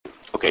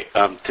Okay,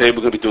 today we're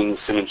going to be doing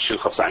Siman Shin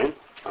Chav Zayin.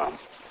 I'm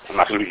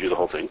not going to read you the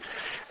whole thing,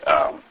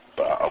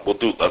 but we'll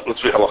do.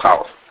 Let's read Halach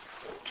Aleph.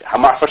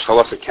 Hamafresh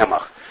Chalas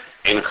Kemach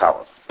Ein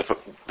Chala.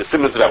 The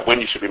Siman is about when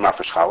you should be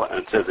mafresh challah, and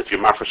it says if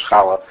you're mafresh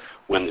challah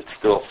when it's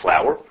still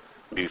flour,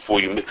 before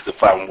you mix the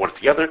flour and water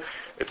together,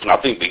 it's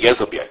nothing. The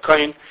Gez will be a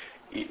kohen.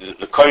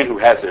 The kohen who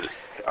has it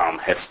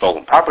has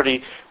stolen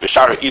property.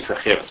 V'shara isa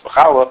cheres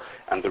b'challah,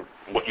 and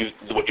what you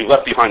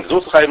left behind is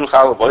also chayiv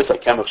b'challah. V'isa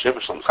kemach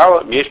shevish l'm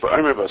challah. Miesh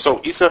ba'omer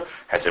v'so isa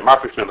has a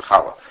mafresh min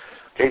challah.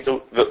 Okay, so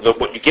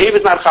what you gave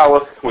is not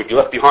challah. What you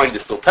left behind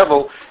is still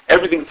tevel.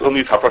 Everything that's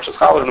only hafresh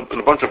challah, and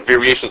a bunch of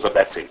variations of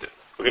that same thing.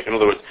 Okay, in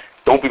other words,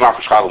 don't be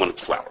mafresh challah when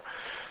it's flour.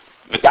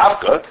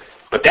 V'davka,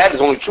 but that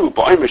is only true.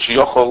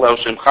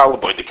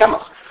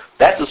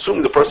 That's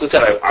assuming the person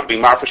said, I'm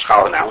being mafresh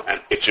challah now, and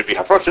it should be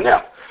hafresh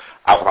now.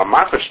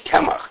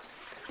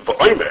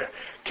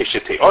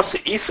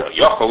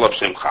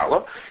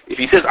 If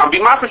he says, I'm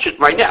being mafresh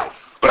right now,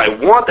 but I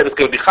want that it's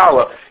going to be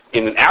challah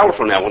in an hour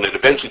from now when it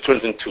eventually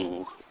turns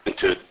into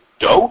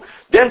dough,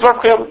 then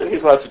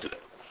he's allowed to do that.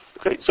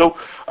 Okay, so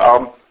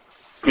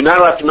you're not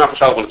allowed to be mafresh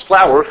challah when it's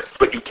flour,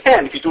 but you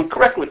can if you do it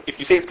correctly. If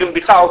you say it's going to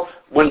be challah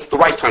when it's the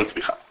right time to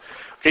be challah.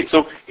 Okay,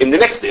 so in the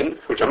next din,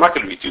 which I'm not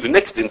going to read to you, the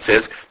next din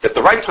says that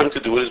the right time to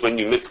do it is when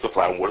you mix the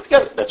flour and water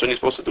together. That's when you're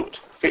supposed to do it.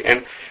 Okay,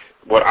 and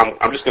what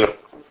I'm just going to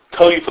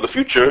tell you for the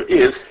future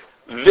is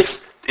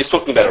this is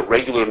talking about a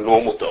regular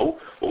normal dough,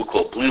 what we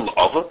call blil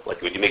ava,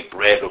 like when you make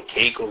bread or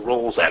cake or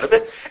rolls out of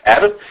it.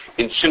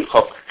 In Shin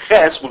Chav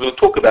Ches, we're going to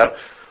talk about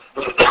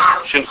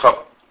Shin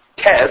Chav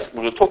Tes,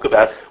 we're going to talk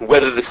about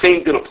whether the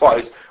same din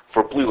applies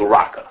for blil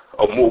raka,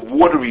 a more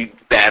watery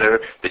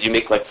batter that you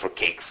make like for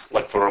cakes,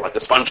 like for like a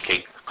sponge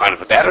cake kind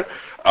of a batter.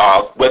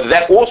 Whether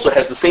that also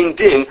has the same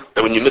din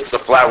that when you mix the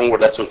flour and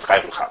water, that's when it's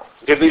chayiv and challah.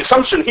 Okay, the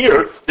assumption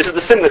here, this is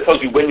the sin that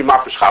tells you when you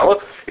mafresh challah.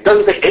 It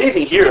doesn't say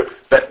anything here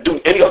that do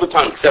any other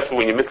time except for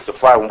when you mix the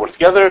flour and water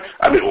together.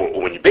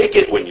 Or when you bake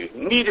it, when you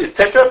knead it,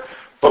 etc.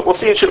 But we'll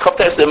see in Shin Chav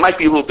Tes it might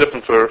be a little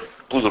different for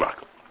blue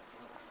raka.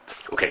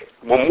 Okay,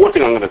 one more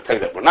thing I'm going to tell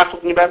you that we're not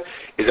talking about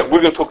is that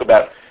we're going to talk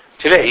about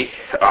today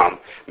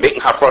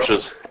making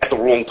hafrashas at the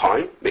wrong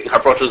time, making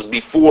hafrashas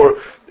before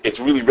it's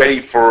really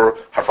ready for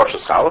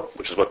hafrashas challah,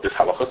 which is what this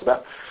halacha is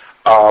about.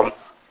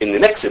 In the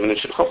next siman in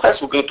Shin Chav Ches,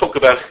 we're going to talk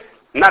about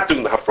not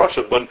doing the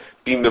hafrasha, but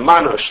being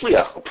memana a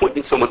shliach,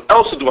 appointing someone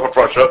else to do a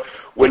hafrasha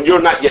when you're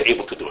not yet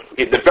able to do it.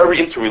 Okay, they're very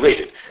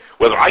interrelated.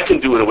 Whether I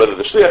can do it or whether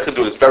the shliach can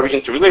do it is very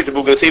interrelated.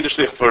 We're going to say the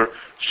shliach for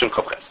Shin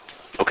Chav Ches.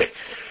 Okay.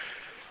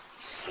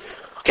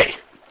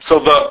 So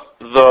the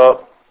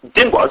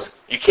din was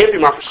you can't be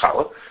mafresh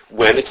challah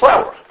when it's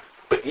flour,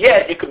 but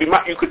yet you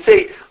could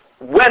say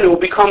when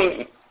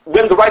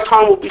the right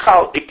time will be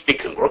challah. It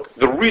can work.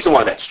 The reason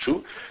why that's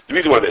true,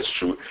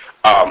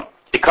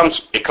 it comes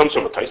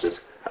from a Taisus.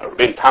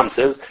 Rabbein Tam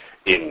says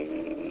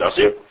in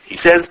Nazir, he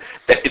says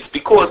that it's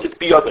because it's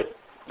biyadai.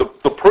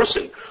 The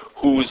person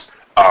who's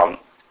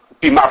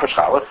be mafresh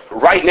challah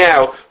right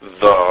now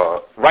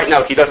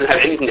he doesn't have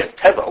anything that's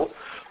tevel,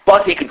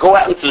 but he could go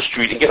out into the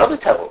street and get other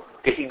tevel.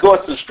 Okay, he could go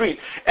out to the street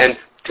and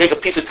take a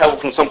piece of tevel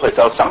from someplace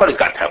else. Somebody's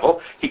got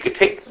tevel. He could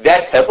take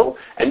that tevel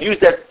and use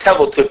that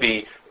tevel to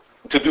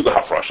do the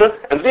hafrasha,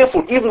 and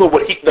therefore, even though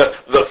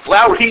the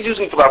flour he's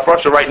using for the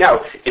hafrasha right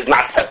now is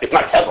not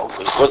tevel,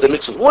 because it wasn't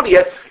mixed with water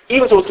yet,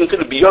 even though it's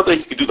considered biyada,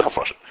 he could do the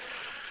hafrasha.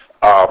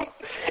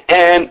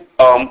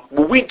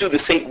 When we do the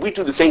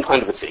same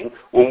kind of a thing.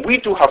 When we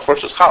do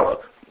hafrashas challah,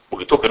 we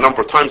can talk a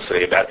number of times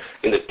today about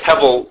in the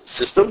tevel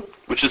system,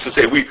 which is to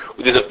say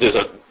there's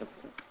a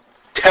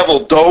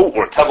tevel dough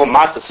or tevel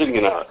matzah sitting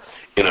in a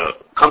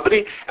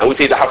company, and we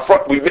say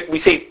we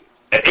say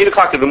at 8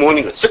 o'clock in the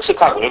morning, at 6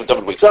 o'clock, when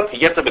everyone wakes up, he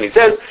gets up and he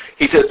says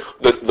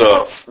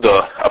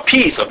a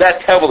piece of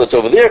that tevel that's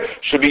over there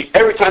should be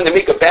every time they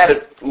make a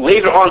batter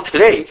later on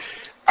today.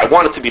 I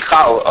want it to be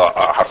chal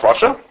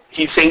hafrasha.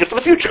 He's saying it for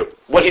the future.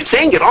 What he's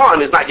saying it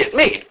on is not yet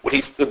made. What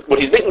he's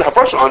making the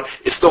hafrasha on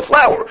is still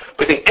flour.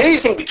 But saying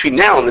anything between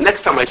now and the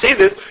next time I say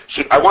this,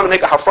 I want to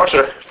make a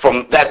hafrasha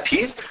from that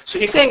piece. So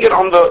he's saying it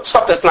on the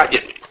stuff that's not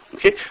yet made.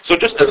 Okay. So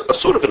just as a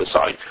sort of an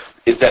aside,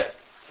 is that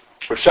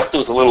Rosh Hashanah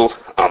was a little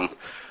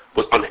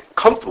was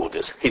uncomfortable with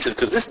this. He says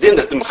because this din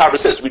that the Mechaber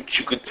says that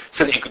you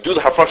could do the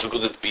hafrasha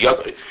because it's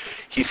biyadai.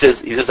 He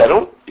says I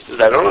don't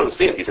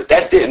understand. He said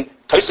that din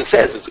Taisa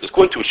says it's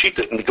going to a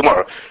shita in the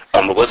Gemara,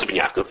 Rav Eliezer ben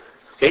Yaakov.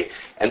 Okay,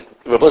 and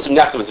Rav Eliezer ben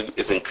Yaakov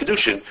is in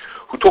Kedushin,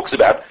 who talks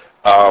about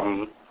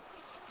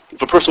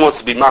if a person wants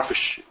to be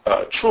mafresh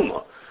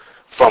truma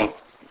from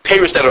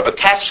peiros that are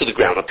attached to the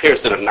ground or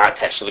peiros that are not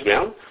attached to the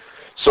ground.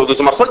 So there's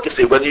a machlokes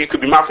say whether you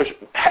could be mafresh,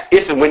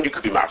 if and when you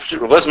could be mafresh.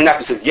 Rav Eliezer ben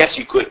Yaakov says yes,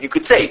 you could. You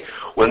could say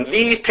when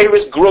these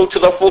peiros grow to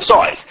their full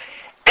size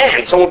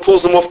and someone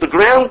pulls them off the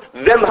ground,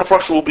 then the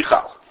hafrasha will be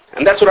chal.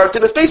 And that's what our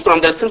din is based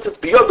on. That since it's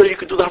biyada, you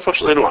could do the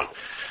hafrasha later on.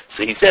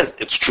 So he says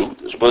it's true.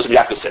 Rav Eliezer ben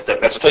Yaakov says that.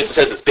 That's what Tosfos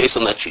says. It's based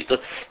on that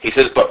shita. He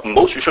says, but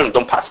most Rishonim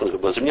don't pass on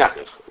Rav Eliezer ben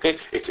Yaakov. Okay,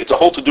 it's a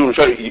whole to do.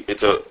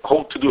 It's a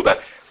whole to do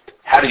about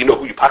how do you know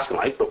who you pass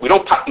like. But we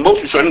don't.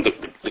 Most Rishonim, the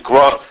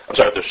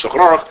Shulchan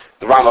Aruch,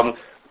 the Rambam,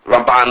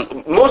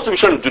 Ramban, most of the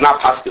Rishonim do not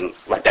paskin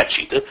like that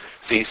shita.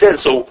 So he says,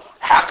 so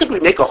how could we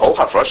make a whole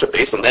hafrasha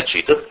based on that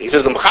shita? He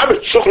says the Mechaber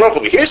Shulchan Aruch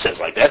over here says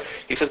like that.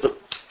 He says, but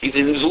he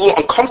says it's a little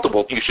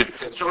uncomfortable. You should.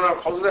 Shulchan Aruch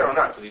holds it there or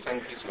not? Because he's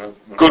saying he's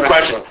good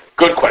question.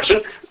 Good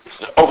question.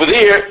 Over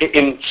there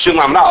in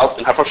Shilmam Nalv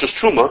in Hafrashas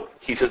Truma,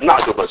 he says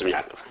not good Bazim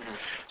Yaakov.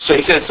 So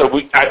he says,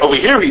 over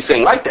here he's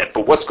saying like that,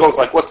 but what's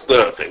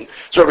the thing?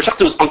 So Rabbi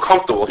Shachtar was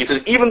uncomfortable. He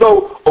says, even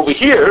though over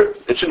here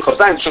in Shin Chav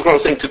Zayin, Shulchan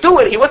was saying to do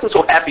it, he wasn't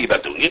so happy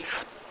about doing it.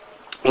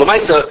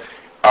 Lamaisa,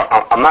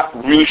 I'm not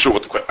really sure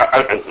what the question.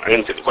 I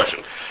didn't say the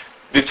question.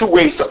 There's two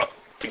ways to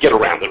get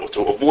around it or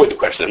to avoid the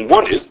question. And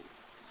one is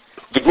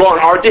the Gra in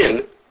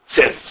Ardin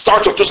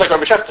starts off just like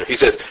Rabbi Shachtar. He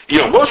says,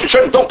 most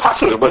Rishonim don't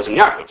pass like Bazim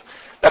Yaakov.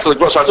 That's what the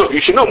Gra starts off. You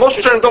should know most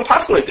Rishonim don't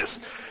pass like this.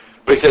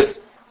 But he says,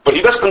 but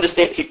he doesn't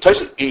understand. He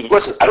says,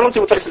 I don't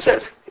understand what Taisa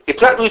says.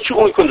 It's not really true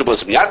only according to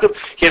Bazim Yaakov.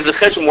 He has a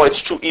chesed why it's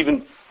true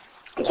even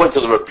according to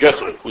the Rabbi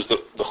Yochanan, who's the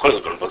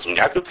chaylik on Bazim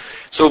Yaakov.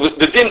 So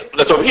the din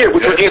that's over here,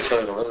 which would answer.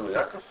 Am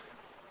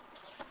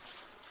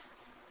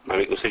I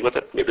making a mistake with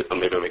that? Maybe I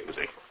make a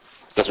mistake.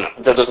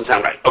 That doesn't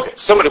sound right. Okay,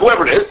 somebody,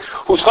 whoever it is,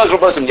 who's chaylik on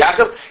Bazim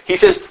Yaakov, he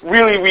says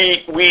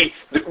really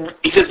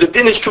he says the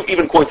din is true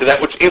even according to that,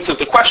 which answers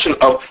the question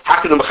of how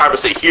can the Mechaber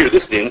say here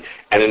this din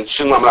and then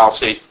Shin Lam Al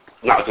say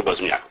not good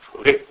Bazim Yaakov.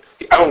 Okay,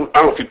 I don't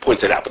know if he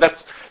points it out, but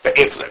that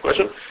answers that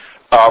question.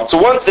 So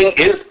one thing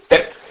is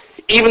that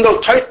even though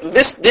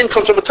this din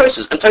comes from the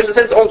Tosas, and Tosas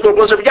says only to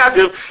Rabbi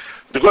Yaakov,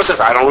 the Gemara says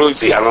I don't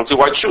see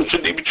why it's true.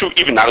 Shouldn't it be true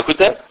even not with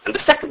that? And the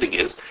second thing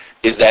is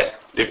that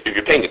if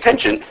you're paying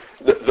attention,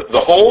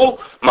 the whole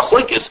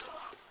machlokes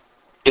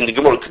in the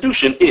Gemara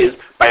Kedushin is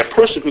by a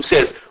person who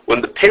says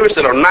when the peiros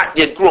that are not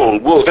yet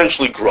grown will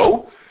eventually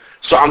grow.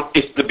 So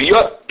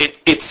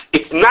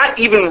it's not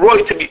even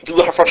right to do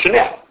the hafrasha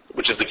now,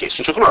 which is the case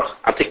in Shulchan Aruch.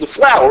 I'm taking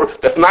flour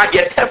that's not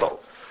yet tevel.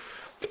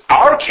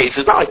 Our case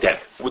is not like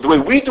that. The way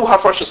we do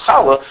hafrashas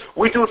challah,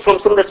 we do it from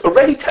something that's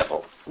already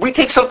tevel. We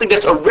take something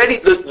that's already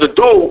the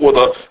dough or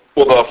the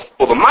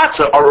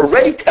matzah are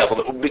already tevel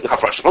that we're making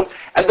hafrashas from,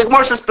 and the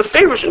Gemara says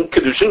beferish in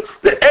kedushin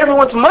that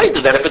everyone's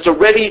minded that if it's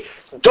already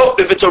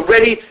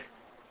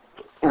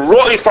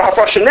roi for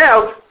hafrasha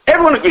now,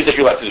 everyone agrees that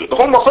you're allowed to do it. The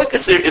whole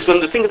machlokes there is when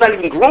the thing is not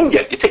even grown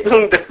yet. You take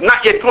something that's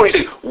not yet grown, you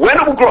say, when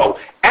it will grow,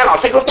 and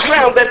I'll take it off the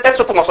ground, that's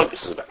what the machlokes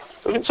is about.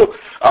 Okay, so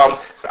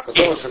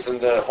it's just in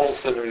the whole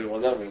city,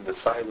 the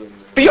silent...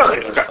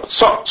 Okay,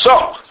 so,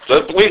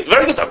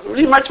 very good.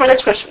 Read to my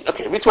next question.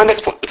 Okay, read to my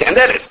next point. Okay, and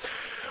that is,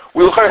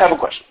 we will have a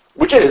question,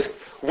 which is,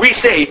 we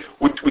say,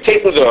 we're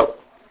taking the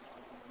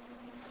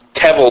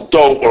tevel,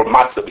 dough, or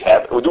matzah that we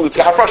have, and we're doing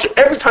hafrasha.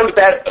 Every time a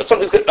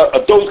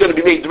dough is going to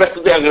be made, the rest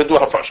of the day I'm going to do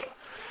a hafrasha.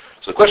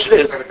 So the question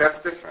is... But that's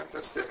different.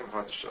 That's different from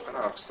what the Shulchan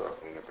Aruch's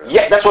talking about.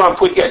 Yeah, that's what I'm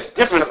putting. Yeah, it's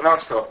different. The Shulchan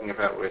Aruch's talking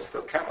about we're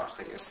still kemach,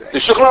 and you're saying... The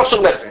Shulchan Aruch's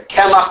talking about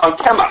kemach on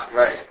kemach.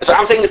 Right. So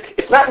I'm saying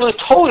it's not really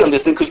totally on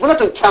this thing, because we're not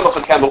doing kemach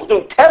on kemach, we're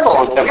doing tevel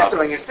on kemach. What we're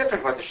doing is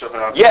different from what the Shulchan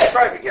Aruch is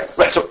describing, yes.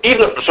 Right, so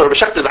Rabbi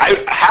Shach says,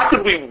 how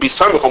could we be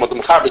samech on what the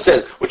Mechaber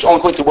says, which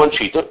only going to one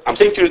shita? I'm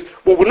saying to you,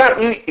 well, we're not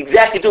really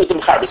exactly doing what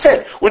the Mechaber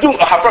said. We're doing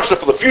a hafrasha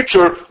for the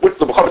future, which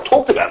the Mechaber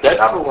talked about that.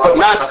 Number one,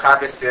 what the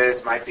Mechaber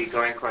says might be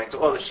going according to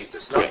all the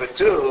shitas. Number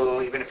two,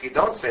 even if you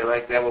don't say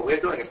like that, what we're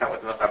doing is not what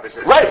the Mechaber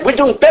says. Right, we're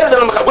doing better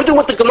than the Mechaber. We're doing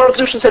what the Gemara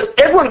Kedushin says.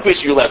 Everyone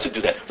agrees you're allowed to do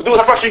that. We're doing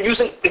hafrasha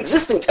using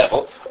existing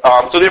tevel,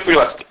 so therefore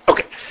you're allowed to do it.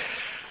 Okay.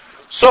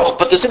 So,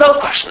 but there's another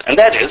question, and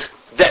that is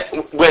that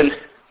when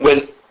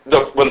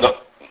the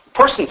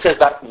person says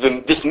that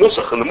this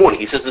nusach in the morning,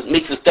 he says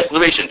makes this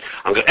declaration.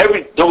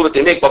 Every dough that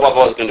they make, blah blah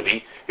blah, is going to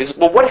be. He says,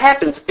 well, what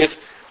happens if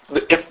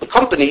the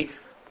company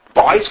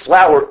buys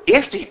flour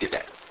after he did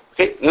that?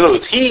 Okay, in other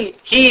words, he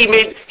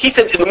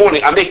said in the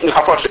morning, I'm making a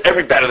hafrasha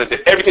everything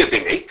that they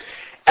make,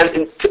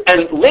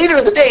 and later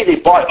in the day they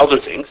buy other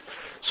things.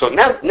 So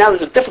now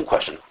there's a different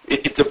question.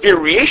 It's a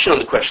variation on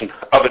the question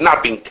of it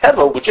not being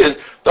tevel, which is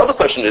the other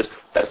question is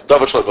that's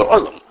davar shel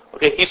olam.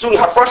 Okay, he's doing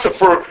hafrasha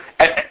for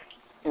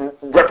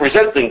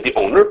representing the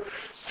owner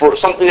for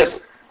something that's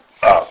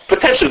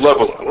potentially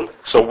level olam.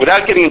 So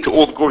without getting into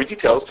all the gory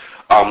details,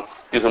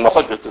 there's a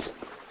machlokes.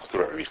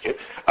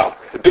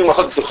 The big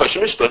machlokes in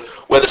Choshen Mishpat,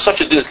 whether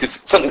such a din is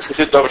something is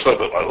considered davar shel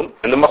olam,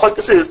 and the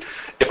machlokes is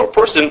if a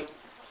person,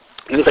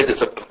 it's like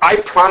this: if I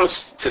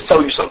promise to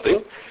sell you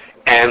something,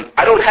 and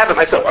I don't have it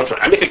myself.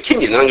 I make a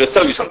kinyan and I'm going to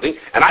sell you something,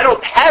 and I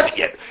don't have it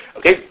yet.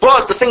 Okay,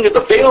 but the thing is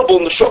available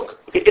in the shuk.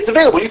 Okay, it's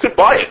available. You could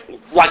buy it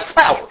like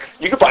flour.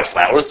 You could buy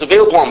flour. It's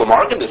available on the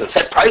market. There's a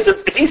set price.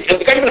 It's easy, and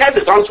the guy even has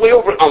it. It's on its way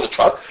over on the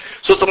truck.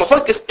 So it's a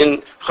machlokes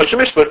in Choshen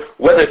Mishpat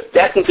whether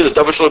that's considered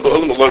davar shel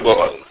olam or lo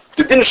ba'olam.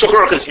 The din of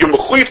Shulchan Aruch is you're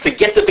mechuyev to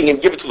get the thing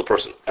and give it to the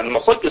person. And the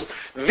machlokes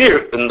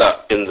there in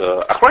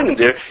the Achronim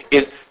there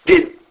is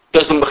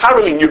does the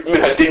Mechaber mean you're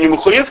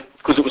mechuyev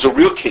because it was a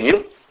real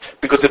kinyan?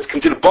 Because it's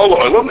considered bala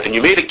olam, and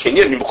you made a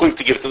kinyan, and you're mechuyev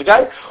to give it to the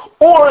guy,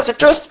 or is it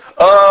just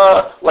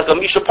like a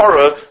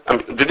mishapara? I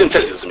mean, they didn't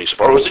say it's a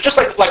mishapara. Is it just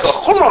like a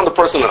chumrah on the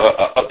person?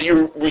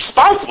 You're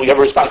responsible. You have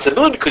a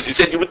responsibility because you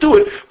said you would do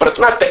it, but it's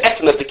not the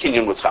essence that the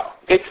kinyan was how.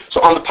 Okay,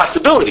 so on the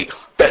possibility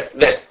that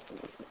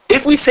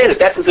if we say that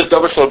that's considered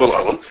davar shel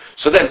b'olam,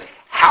 so then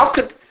how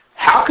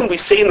can we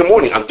say in the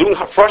morning, I'm doing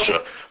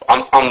hafrasha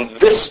on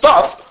this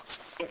stuff,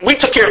 we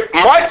took care,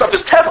 my stuff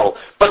is tevel,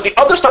 but the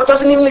other stuff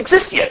doesn't even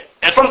exist yet.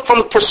 And from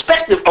the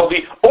perspective of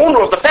the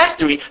owner of the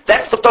factory,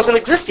 that stuff doesn't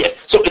exist yet.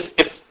 So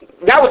if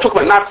now we're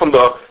talking about not from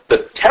the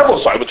tevel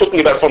side, we're talking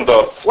about from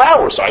the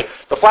flour side.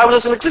 The flour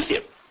doesn't exist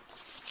yet.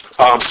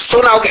 So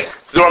now, okay,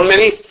 there are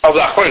many of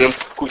the Achronim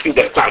who think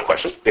that's not a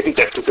question. They think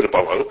that's considered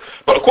Baal.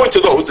 But according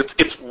to those,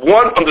 it's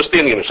one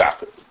understanding in the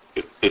Shachar.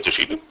 It's a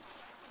Shita.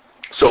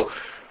 So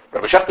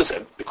Rabbi Shachar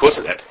said, because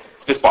of that,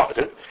 this bothered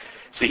him.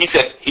 So he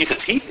says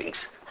he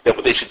thinks that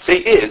what they should say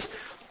is,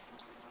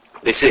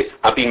 they say,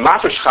 I'll be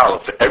mafresh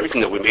challah for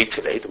everything that we made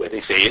today, the way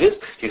they say it is.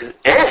 He says,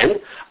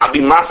 and I'll be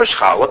mafresh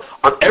challah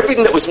on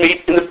everything that was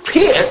made in the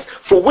past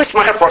for which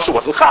my hafrasha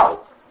wasn't challah.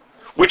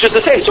 Which is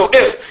to say, so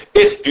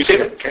if you say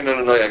that?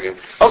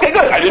 Okay,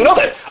 good. I didn't know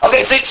that.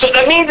 Okay, so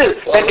that means is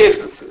well,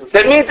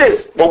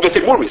 we're going to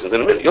say more reasons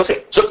in a minute. You'll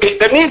see. So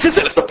that means is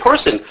that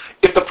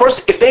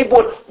if they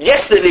bought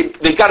yesterday,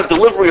 they got a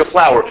delivery of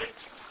flour.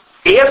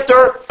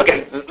 After,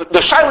 again,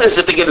 the shaila is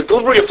if they get a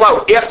delivery of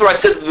flour after I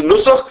said the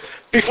nusach,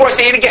 before I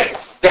say it again.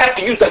 They have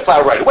to use that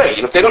flour right away.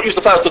 If they don't use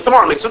the flour until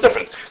tomorrow, it makes no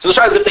difference. So the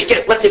shaila is if they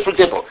get, let's say for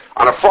example,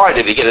 on a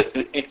Friday they get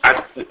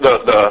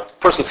the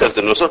person says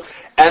the nusach,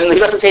 and he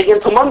doesn't say it again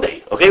until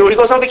Monday, okay, or he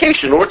goes on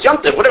vacation, or it's Yom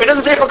Tov, whatever, he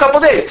doesn't say it for a couple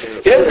of days.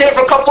 He doesn't say it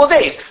for a couple of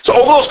days. So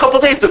over those couple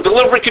of days, the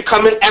delivery could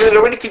come in, and it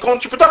already could go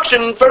into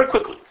production very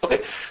quickly,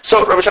 okay?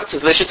 So Rabbi Shach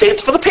says they should say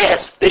it's for the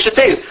past. They should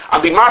say is,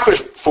 I'll be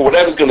marfish for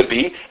whatever's going to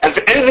be, and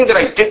for anything that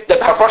I did, that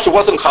the hafrasha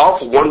wasn't chal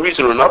for one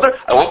reason or another,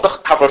 I want the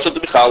hafrasha to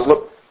be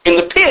chal in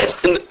the past,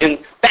 in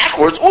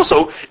backwards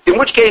also, in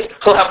which case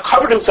he'll have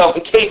covered himself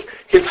in case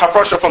his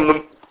hafrasha from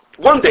the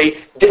one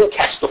day didn't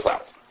catch the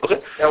flour, okay?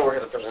 Now we're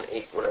going to person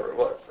ate whatever it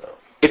was, so.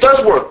 It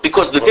does work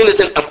because the din is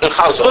in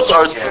Chalas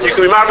Chutzars. You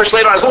can be marfish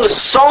later as long as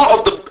some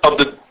of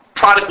the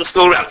product is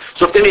still around.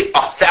 So if they made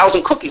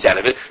 1,000 cookies out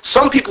of it,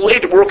 some people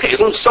ate it were okay as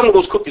long as some of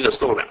those cookies are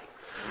still around.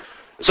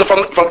 So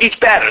from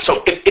each batter.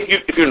 So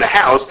if you're in a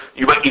house,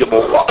 you might eat a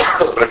bowl up.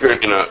 But if you're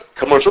in a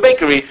commercial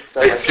bakery,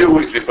 a few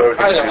weeks before, he's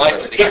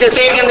going to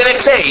say it again the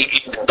next day.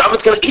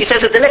 He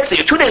says it the next day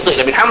or 2 days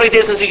later. I mean, how many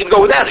days is he going to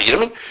go without it? You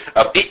know what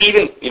I mean?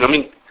 Even you know what I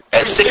mean.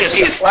 As sick as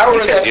he is,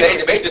 flour in that day,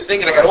 they made the thing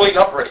and I got all eaten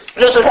up already.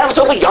 No, so it happens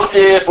over Yom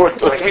Tov or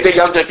 3-day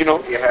Yom Tov, you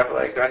know. You have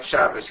like on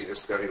Shabbos, you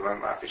just study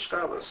one mafish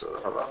kala, so the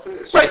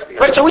halacha is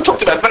right. So we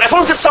talked about it, but as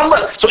long as it's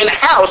somewhat. So in a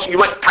house, you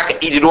might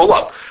eat it all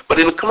up, but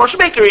in a commercial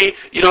bakery,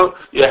 you know,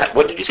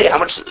 what did you say? How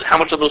much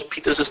of those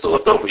pitas is still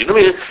left over? You know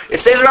what I mean? It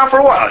stays around for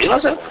a while. You know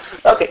what I'm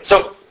saying?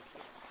 So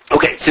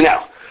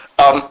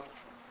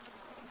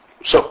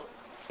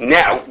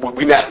now,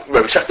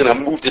 Rabbi Shach now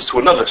move this to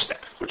another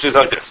step, which is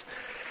like this.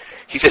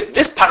 He said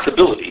this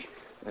possibility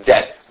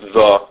that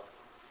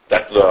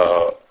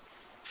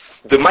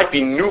there might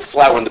be new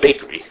flour in the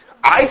bakery.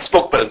 I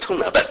spoke about until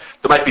now that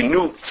there might be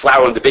new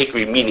flour in the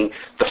bakery, meaning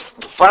the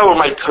flour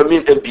might come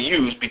in and be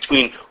used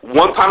between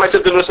one time I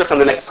said the nusach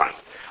and the next time.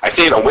 I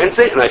say it on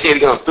Wednesday and I say it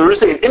again on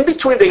Thursday, and in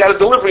between they got a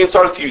delivery and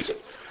started to use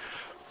it.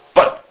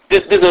 But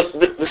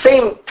the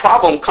same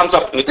problem comes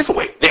up in a different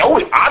way. They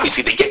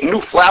obviously get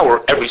new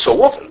flour every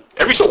so often.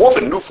 Every so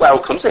often new flour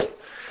comes in.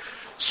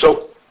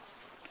 So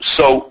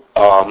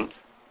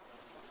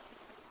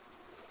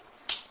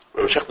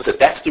Rabbi Shach said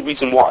that's the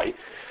reason why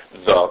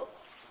the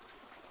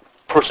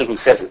person who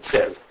says,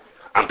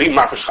 I'm being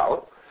marfish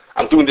challah,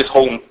 I'm doing this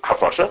whole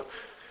hafrasha,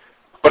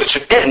 but it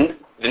should end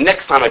the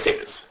next time I say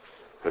this.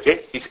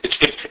 Okay?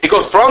 It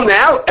goes from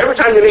now, every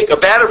time they make a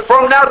batter,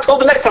 from now till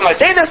the next time I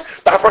say this,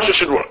 the hafrasha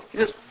should run. He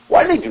says,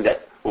 why do they do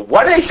that? Well,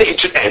 why do they say it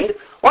should end?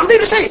 Why don't they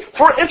just say,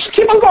 it should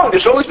keep on going, there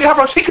should always be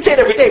hafrasha. He could say it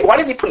every day, but why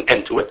did he put an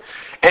end to it?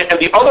 And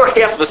the other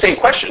half of the same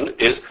question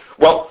is,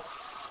 well,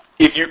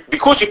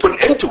 because you put an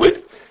end to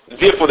it,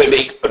 therefore they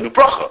make a new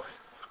bracha.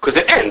 Because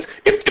it ends.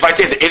 If I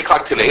say it at 8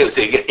 o'clock today, and I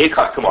say it at 8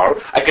 o'clock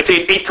tomorrow, I could say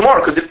it 8 tomorrow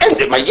because it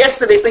ended. My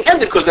yesterday's thing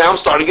ended because now I'm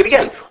starting it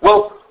again.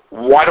 Well,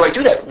 why do I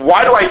do that?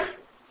 Why do I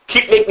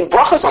keep making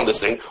brachas on this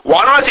thing?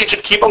 Why don't I say it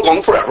should keep on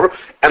going forever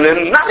and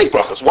then not make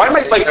brachas? Why am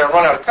I like... You're going to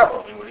run out of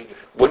tevel.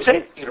 What'd you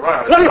say? You're going to run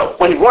out of tevel. No.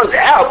 When it runs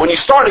out, when you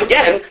start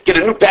again, get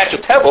a new batch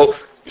of tevel,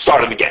 you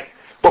start it again.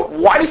 But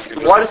let's say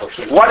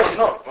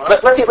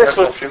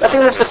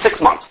this for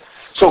 6 months.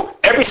 So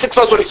every 6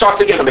 months when he starts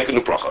again, he'll make a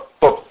new bracha.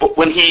 But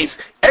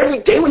every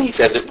day when he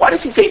says it, why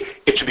does he say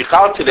it should be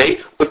chal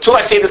today until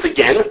I say this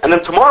again, and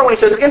then tomorrow when he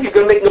says it again, he's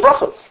going to make the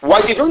bracha? Why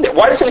is he doing that?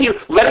 Why doesn't he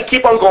let it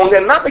keep on going there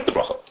and not make the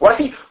bracha? Why is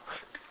he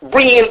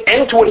bringing an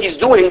end to what he's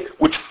doing,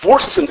 which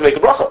forces him to make a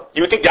bracha?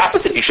 You would think the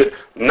opposite. He should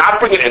not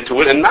bring an end to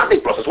it and not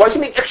make brachas. Why does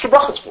he make extra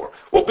brachas for?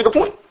 What would be the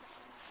point?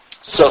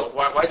 So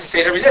why does he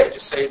say it every day?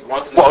 Just say it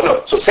once.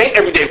 No. So saying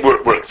every day,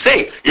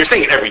 you're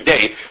saying it every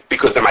day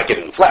because they might get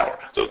in the flour.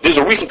 So there's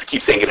a reason to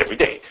keep saying it every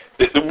day.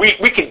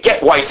 We could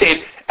get why you say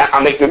it.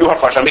 I'm making a new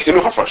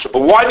hafrasha.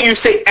 But why do you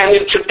say and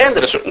it should end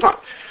at a certain time?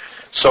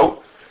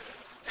 So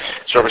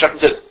Rabbi Shach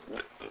said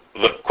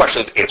the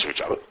questions answer each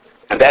other,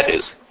 and that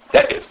is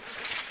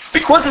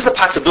because there's a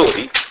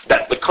possibility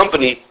that the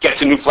company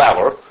gets a new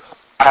flour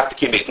I have to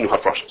keep making new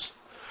hafrashas.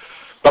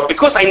 But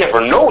because I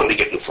never know when to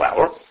get new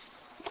flour,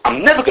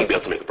 I'm never going to be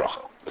able to make a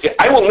bracha. Okay,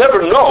 I will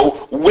never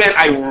know when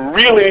I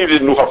really need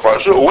a new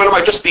hafrasha, or when am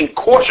I just being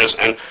cautious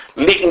and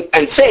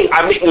saying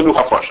I'm making a new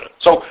hafrasha.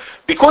 So,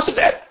 because of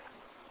that,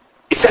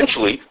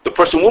 essentially, the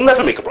person will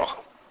never make a bracha.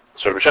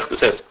 So Rav Shechter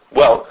says,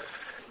 well,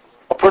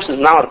 a person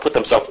is not allowed to put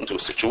themselves into a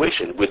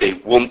situation where they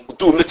will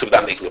do a mitzvah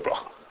without making a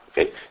bracha.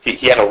 Okay,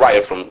 he had a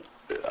riot from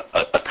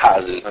a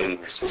Taz in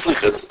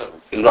Slichas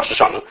in Rosh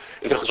Hashanah,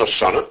 in Rosh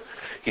Hashanah.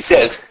 He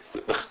says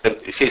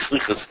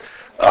Slichas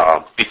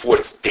before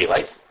it's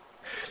daylight.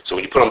 So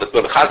when you put on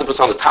when the Chazan puts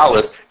on the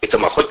talis, it's a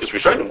machlokas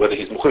rishonim whether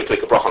he's mechuyev to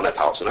make a bracha on that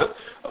talis or not.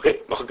 Okay,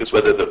 machlokas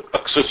whether the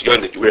ksus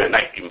yon that you wear at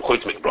night you're mechuyev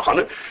to make a bracha on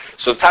it.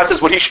 So the Taz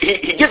says what he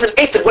gives an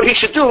eitzah what he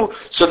should do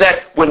so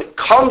that when it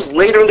comes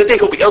later in the day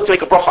he'll be able to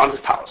make a bracha on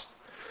his talis.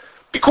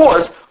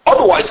 Because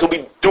otherwise he'll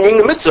be doing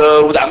the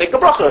mitzvah without making a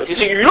bracha. He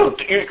said you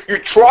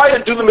try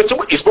to do the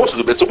mitzvah, you're supposed to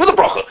do the mitzvah with a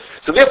bracha.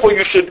 So therefore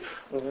you should,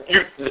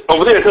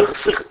 over there in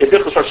Hilchos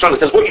Rosh Hashanah it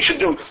says what you should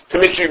do to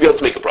make sure you be able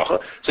to make a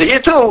bracha. So here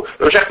too,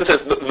 Rosh Hashanah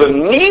says the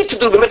need to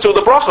do the mitzvah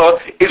with a bracha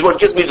is what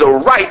gives me the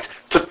right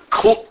to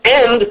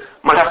end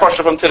my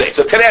hafrasha from today.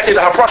 So today I say the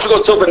hafrasha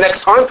goes till the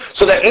next time,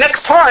 so that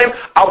next time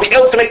I'll be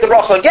able to make the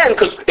bracha again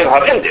because it'll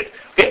have ended.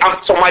 Okay,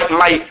 so my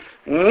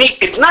need,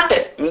 it's not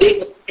that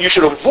you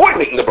should avoid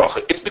making the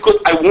bracha. It's because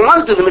I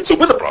want to do the mitzvah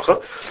with a bracha,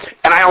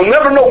 and I'll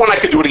never know when I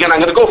can do it again. I'm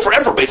going to go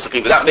forever,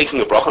 basically, without making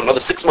the bracha. Another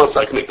 6 months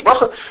I can make the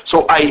bracha.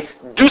 So I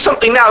do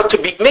something now to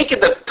make it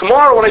that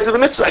tomorrow when I do the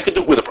mitzvah, I can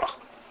do it with a bracha.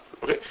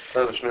 Okay?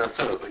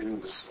 In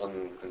the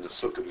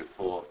sukkah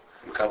before,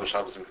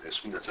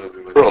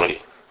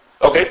 Early.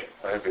 Okay.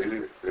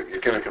 You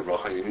can make a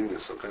bracha, you need the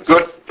sukkah.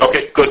 Good.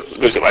 Okay, good.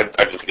 Listen, I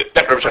didn't get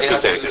that.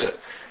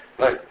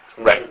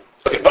 Right.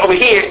 Okay, but over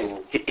here,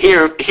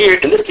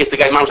 in this case, the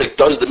guy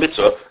does the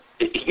mitzvah.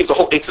 He gives the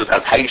whole eitzah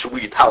as how you should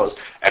read your talis,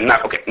 and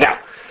not okay. Now,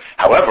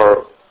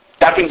 however,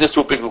 that brings us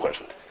to a bigger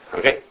question.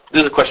 Okay, this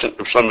is a question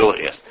Shlomo Miller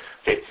asked.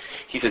 Okay,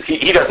 he says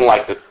he doesn't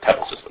like the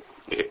tevel system.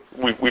 Okay?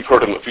 We've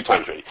heard him a few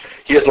times already.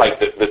 He doesn't like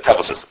the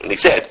tevel system, and he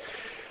said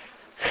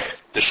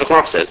the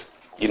Shulchan Aruch says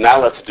you're not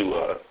allowed to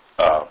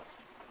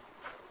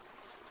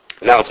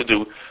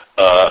do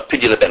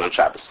pidyon ben on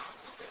Shabbos.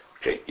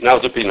 Okay, you're not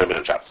allowed to do pidyon ben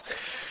on Shabbos.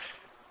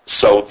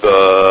 So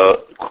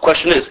the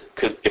question is,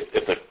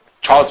 if the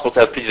child is supposed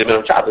to have pidyon ben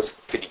on Shabbos,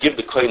 could you give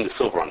the kohen the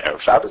silver on Erev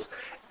Shabbos,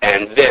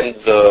 and then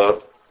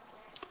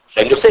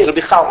you'll say it'll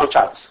be chal on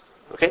Shabbos.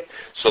 Okay,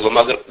 so the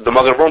Magen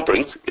Avraham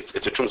brings it's a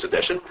Trumas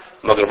edition.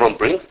 Magen Avraham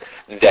brings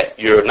that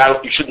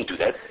you shouldn't do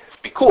that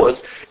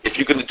because if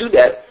you're going to do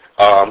that,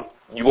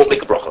 you won't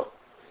make a bracha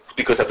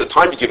because at the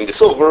time you're giving the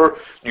silver,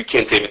 you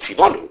can't say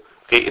v'tzivanu.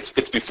 Okay,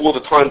 it's before the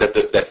time that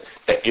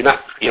you're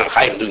not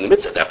chayav doing the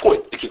mitzvah at that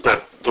point. It's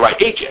not the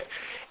right age yet.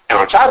 And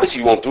on Shabbos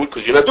you won't do it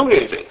because you're not doing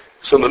anything.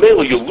 So in the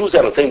Mela you'll lose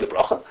out on saying the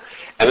bracha.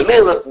 And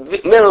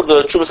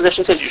the Trumas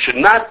edition says you should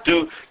not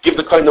give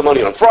the kohen the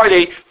money on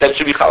Friday. That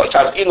should be chal on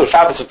Shabbos. Even though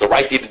Shabbos is the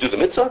right day to do the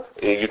mitzvah,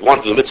 and you'd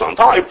want to do the mitzvah on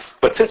time,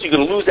 but since you're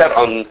going to lose out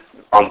on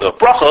the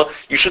bracha,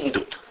 you shouldn't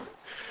do it.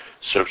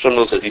 So Shlomo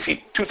Miller says you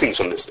see two things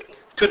from this thing.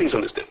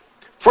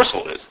 First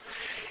of all is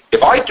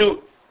if I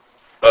do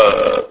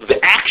the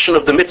action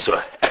of the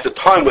mitzvah at the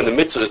time when the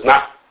mitzvah is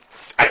not,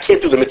 I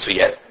can't do the mitzvah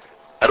yet,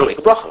 I don't make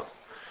a bracha.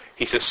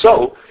 He says,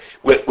 so,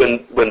 when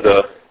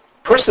the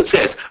person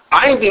says,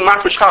 I am being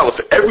mafresh challah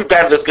for every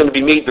batter that's going to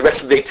be made the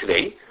rest of the day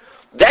today,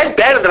 that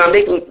batter that I'm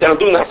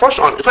doing the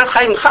hafrasha on, it's not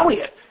chayim challah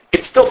yet.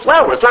 It's still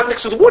flour. It's not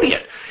mixed with water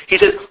yet. He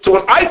says, so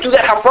when I do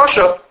that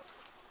hafrasha,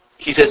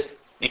 he says,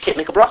 you can't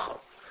make a bracha.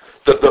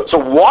 So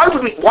why do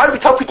we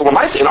tell people, when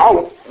I say, in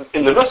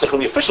the nusach, in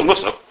the official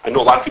nusach, I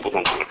know a lot of people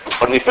don't do it,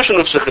 but in the official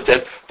nusach it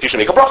says, you should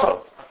make a bracha.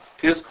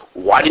 He says,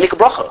 why do you make a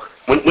bracha?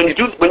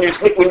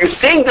 When you're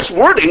saying this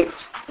wording,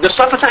 the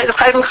stuff that's not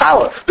chayv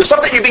challah, the stuff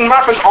that you're being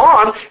mafresh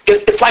on,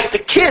 it's like the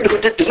kid who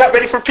is not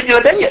ready for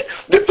pidyon ben yet.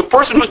 The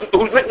person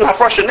who's making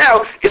hafrasha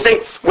now is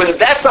saying, when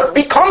that stuff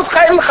becomes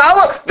chayv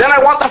challah, then I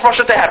want the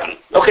hafrasha to happen.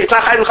 Okay, it's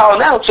not chayv challah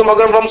now. So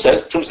Magen Avraham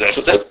says, it's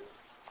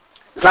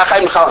not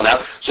chayv challah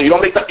now, so you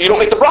don't make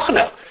the bracha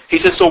now. He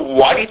says, so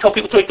why do you tell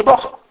people to make the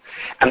bracha?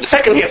 And the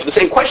second half of the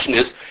same question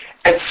is,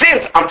 and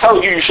since I'm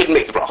telling you shouldn't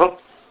make the bracha,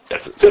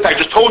 since I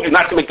just told you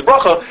not to make the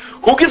bracha,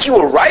 who gives you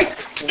a right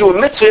to do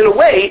a mitzvah in a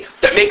way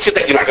that makes it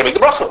that you're not going to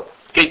make the bracha?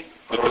 Okay,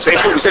 the same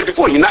thing we said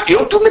before. You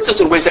don't do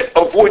mitzvahs in ways that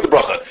avoid the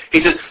bracha. He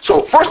says,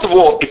 so first of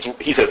all,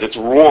 he says it's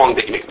wrong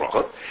that you make the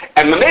bracha,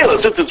 and the mela,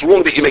 since it's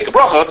wrong that you make the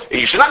bracha, and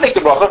you should not make the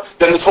bracha,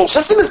 then this whole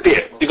system is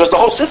bad because the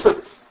whole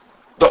system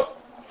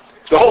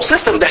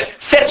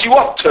that sets you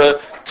up to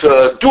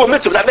do a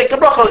mitzvah that make the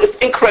bracha, it's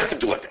incorrect to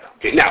do it there.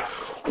 Okay, now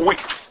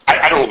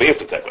I don't know the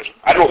answer to that question.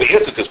 I don't know the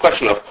answer to this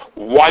question of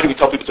why do we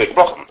tell people to make a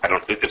bracha.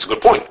 It's a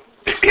good point.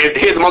 Here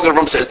the Magen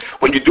Avraham says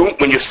when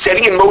you're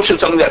setting in motion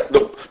something that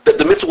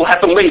the mitzvah will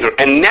happen later,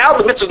 and now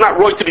the mitzvah is not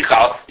roy to be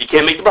chal, you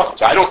can't make the bracha.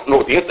 So I don't know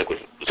what the answer to that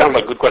question. It sounds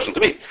like a good question to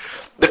me.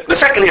 The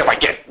second half I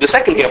get. The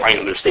second half I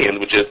understand,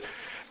 which is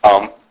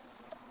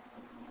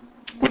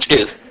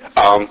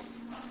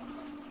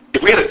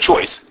if we had a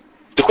choice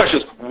the question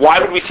is, why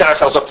would we set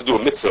ourselves up to do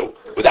a mitzvah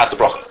without the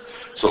bracha?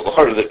 So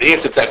the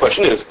answer to that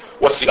question is,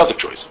 what's the other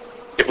choice?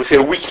 If we say,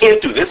 we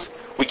can't do this,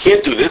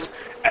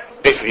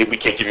 basically we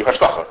can't give you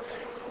hashgacha.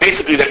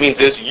 Basically that means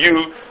is,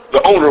 you,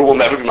 the owner, will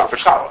never be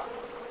mafresh challah.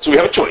 So we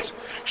have a choice.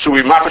 Should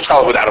we be mafresh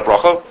challah without a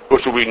bracha, or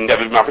should we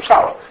never be mafresh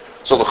challah?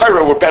 So the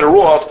chayra, we're better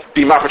off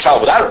being mafresh challah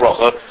without a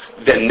bracha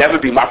than never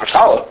be mafresh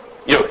challah.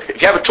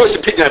 If you have a choice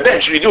of picking a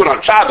bench, should you do it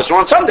on Shabbos or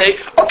on Sunday?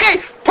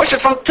 Okay, push it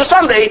to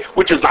Sunday,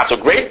 which is not so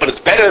great, but it's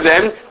better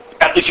than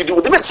at least you do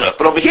with the mitzvah.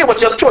 But over here,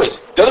 what's the other choice?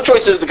 The other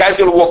choice is the guy's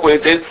going to walk away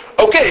and say,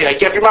 okay, I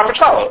can't be mafresh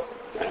challah,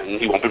 and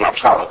he won't be mafresh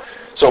challah.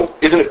 So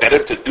isn't it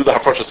better to do the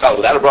hafresh challah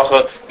without a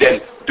bracha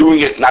than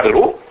doing it not at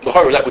all? The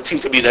horror, that would seem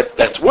to be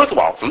that's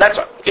worthwhile from that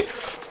side. Okay?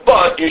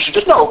 But you should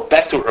just know,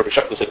 back to what Rabbi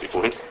Shachta said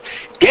before,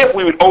 if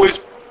we would always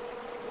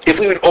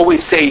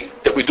say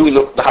that we're doing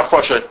the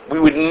hafresh, we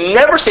would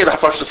never say the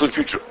hafresh for the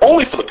future,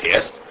 only for the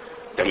past,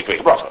 then we can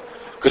make a bracha.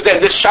 Because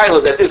then this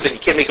shaila that is that you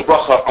can't make a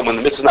bracha when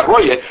the mitzvah is not roy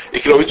yet,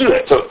 you can always do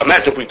that. So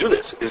imagine if we do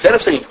this. Instead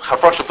of saying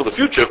hafresh for the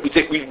future,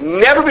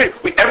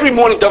 every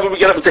morning we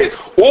get up and say,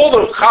 all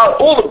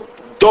the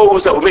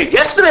doughs that were made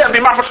yesterday, I'll be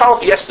mafresh challah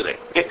for yesterday.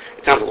 Okay?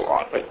 It sounds a little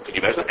odd, right? Could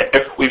you imagine?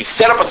 We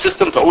set up a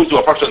system to always do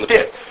a hafresh in the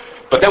past.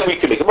 But then we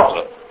can make a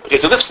bracha. Okay,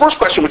 so this first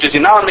question, which is you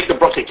now make the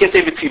bracha, you can't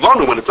say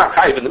v'tzivanu when it's not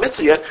chayiv in the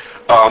mitzvah yet.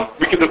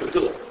 We can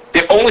do it.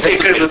 They only say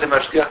the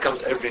mashgiach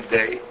comes every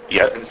day,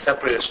 yeah, and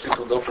separate a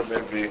shtickle dough from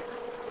every.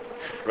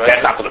 Right?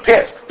 That's not for the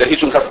past. Then he's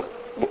doing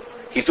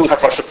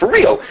hafresh for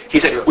real.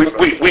 He said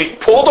we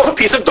pulled off a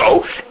piece of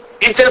dough.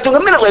 Instead of doing a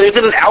minute later, we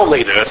did an hour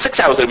later, 6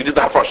 hours later, we did the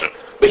hafresh.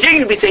 But here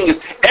you'd be saying is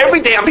every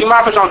day I'm being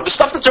mafresh on the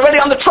stuff that's already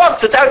on the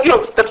trucks. It's out,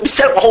 that's we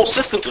set up a whole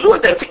system to do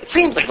it. It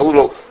seems like a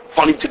little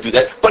funny to do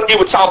that, but it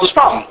would solve this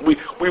problem.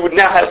 We would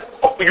now have,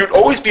 you'd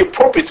always be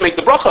appropriate to make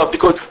the bracha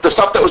because the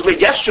stuff that was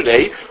made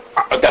yesterday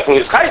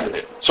definitely is chayiv in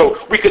it. So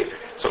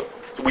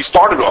we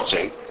started off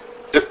saying,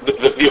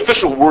 the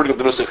official wording of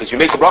the nusach is you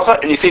make a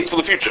bracha and you say it for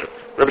the future.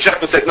 Rabbi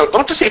Shachta said, no,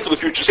 don't just say it for the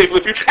future, say it for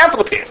the future and for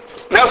the past.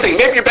 Now saying,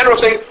 maybe you're better off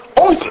saying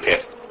only for the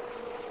past.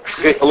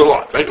 Okay, a little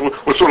odd, right?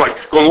 We're sort of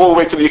like going all the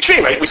way to the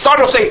extreme, right? We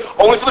started off saying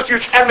only for the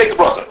future and make a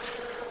bracha.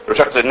 Rabbi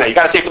Shachta said, no, you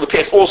got to say it for the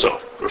past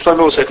also. Rabbi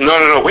Shlomo said,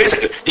 no, wait a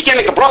second. You can't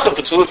make a bracha if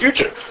it's for the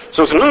future.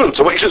 So it's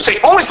so what you should say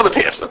only for the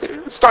past. Okay,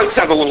 it's starting to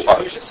sound a little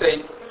odd. You should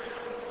say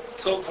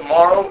till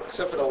tomorrow,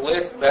 except for the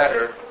last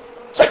batter.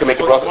 So I can make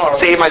a bracha.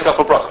 Save myself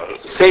a bracha.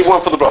 Save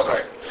one for the bracha.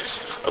 Right.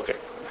 Okay.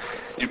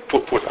 You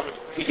poor Tommy.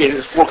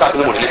 It's 4 o'clock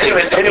in the morning.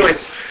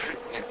 Anyways,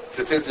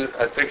 since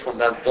I take from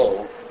that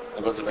dough,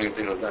 I'm going to make a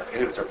thing on that.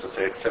 Anyways, I have to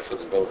say except for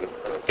the dough.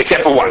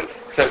 Except for one.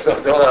 Except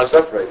for the one I'm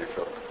separated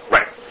from.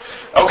 Right.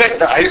 Okay.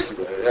 No, I used to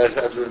do it.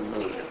 I do it.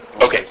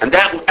 Okay. And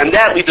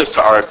that leads us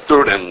to our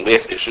third and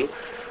last issue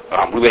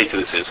related to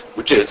this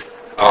which is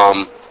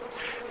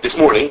this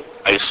morning.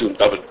 I assume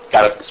David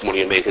got up this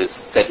morning and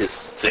said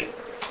his thing.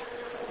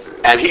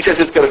 And he says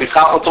it's going to be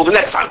chal until the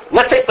next time.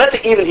 Let's say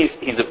even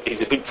he's a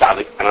big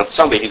tzaddik, and on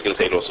Sunday he's going to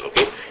say it also.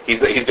 Okay, he's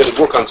going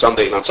to work on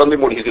Sunday, and on Sunday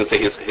morning he's going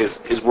to say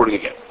his wording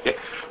again. Okay,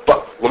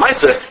 but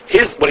Lamaisa,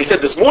 what he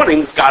said this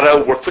morning's got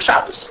to work for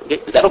Shabbos.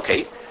 Okay, is that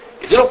okay?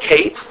 Is it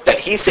okay that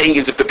he's saying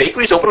is if the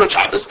bakery's open on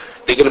Shabbos,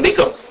 they're going to make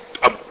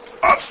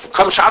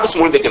come Shabbos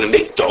morning they're going to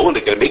make dough and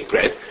they're going to make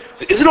bread.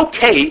 Is it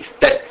okay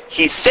that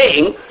he's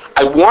saying,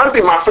 I want to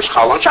be mafresh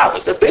challah on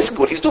Shabbos? That's basically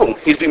what he's doing.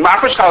 He's being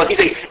mafresh challah. He's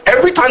saying,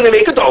 every time they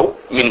make a dough,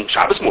 meaning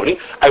Shabbos morning,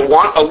 I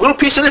want a little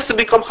piece of this to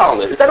become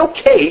challah. Is that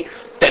okay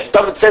that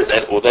David says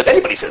that, or that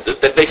anybody says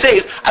that they say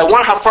is, I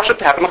want to have fresh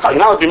to happen on Challah. You're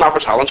not allowed to be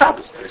mafresh challah on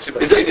Shabbos.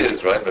 Is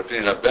it right?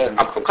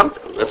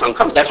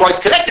 That's why it's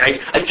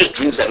connected. I just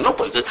dreams that no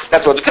place.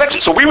 That's why the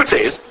connection. So we would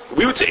say is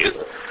that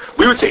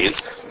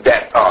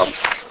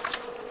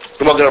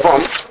the Magen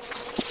Avraham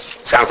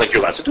sounds like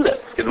you're allowed to do that.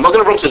 The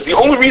Magen Avraham says the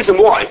only reason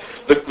why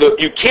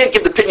you can't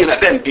give the pinion at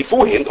Ben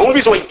beforehand, the only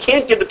reason why you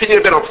can't give the pinion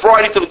at Ben on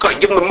Friday to the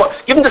cut, give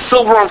him the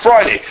silver on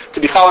Friday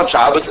to be chal on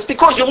Shabbos, is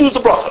because you lose the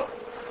bracha.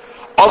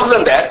 Other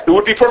than that, it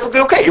would be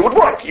perfectly okay. It would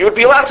work. You would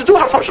be allowed to do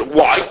hafresh.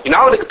 Why? You're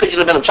not allowed to make a pinion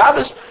at Ben on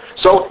Shabbos.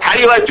 So how do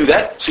you allowed to do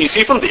that? So you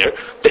see from there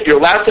that you're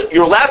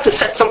allowed to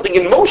set something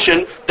in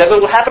motion that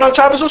will happen on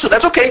Shabbos also.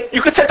 That's okay.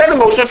 You could set that in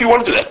motion if you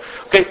want to do that.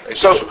 Okay.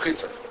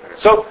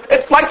 So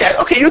it's like that.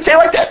 Okay, you'd say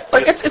like that.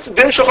 Like it's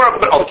been shulchan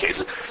but other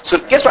cases. So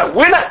guess what?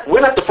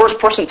 We're not the first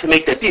person to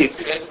make that deed.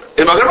 It's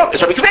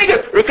Rabbi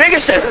Kveiger. Rabbi Kveiger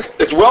says this.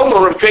 It's well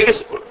known. Rabbi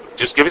Kveiger.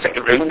 Just give me a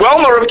second. Well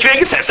known. Rabbi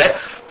Kveiger says that.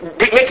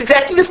 It makes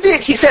exactly this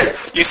deed. He says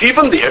you see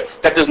from there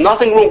that there's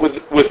nothing wrong with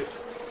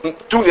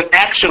doing an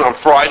action on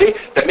Friday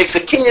that makes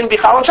a kinyan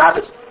bichal on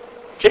Shabbos.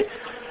 Okay.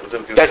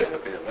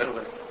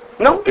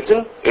 No, it's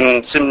in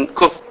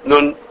Kuf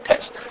Nun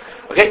Tes.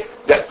 Okay.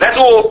 That's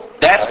all.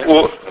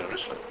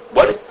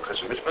 What?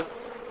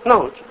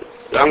 No,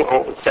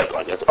 it's said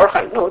like that. It's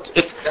Archaim. No,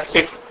 it's I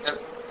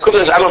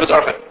don't know if it's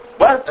Archaim.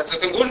 What? That's the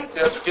conclusion?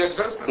 That's what you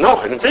exist? No,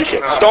 I didn't finish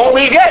it. Don't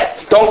leave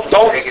yet. Don't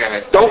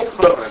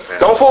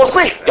fall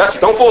asleep. Yes,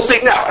 don't fall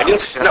asleep now. I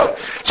didn't. No.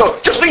 So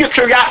just for your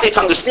curiosity to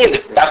understand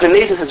it, that the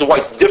nation says why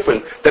it's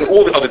different than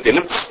all the other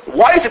dinim.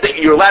 Why is it that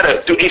you're allowed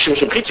to do Ishim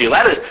Shemchitzi?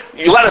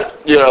 You're allowed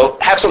to,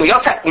 have something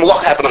else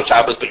Malach happen on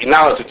Shabbos, but you're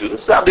not allowed to do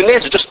this. The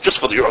nation, just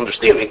for your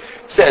understanding,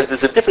 says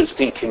there's a difference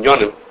between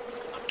kinyanim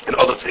and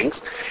other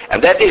things,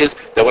 and that is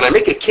that when I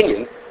make a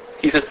kinyan,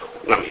 he says,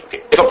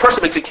 if a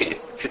person makes a kinyan,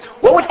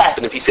 what would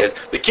happen if he says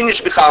the kinyan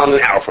should be chal in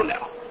an hour from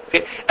now?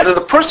 Okay? And then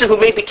the person who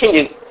made the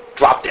kinyan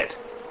dropped dead.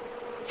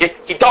 Okay?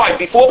 He died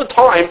before the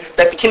time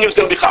that the kinyan was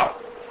going to be chal.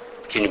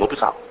 The kinyan won't be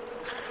chal.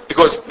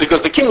 Because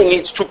the kinyan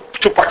needs two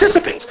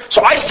participants.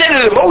 So I set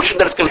it in motion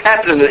that it's going to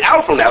happen in an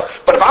hour from now,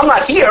 but if I'm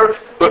not here,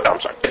 if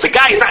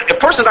the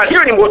person's not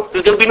here anymore,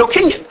 there's going to be no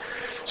kinyan.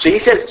 So he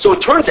says, so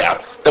it turns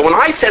out that when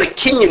I set a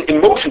kinyan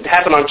in motion to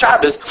happen on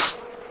Shabbos,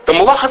 the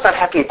malacha is not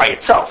happening by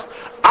itself.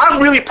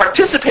 I'm really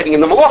participating in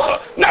the malacha.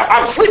 Now,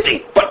 I'm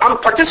sleeping, but I'm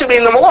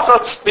participating in the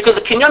malacha because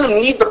the kinyanim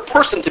need the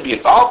person to be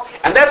involved,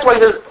 and that's why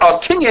the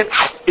kinyan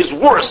is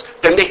worse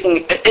than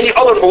making any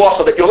other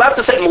malacha, that you're allowed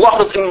to set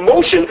malachas in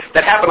motion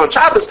that happen on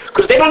Shabbos,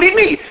 because they don't need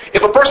me.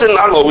 If a person,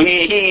 I don't know,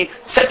 he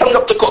set something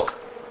up to cook.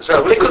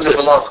 So which is the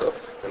malacha?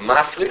 The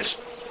maflish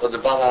or the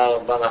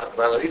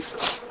balaisa?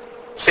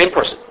 Same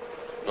person.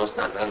 No, it's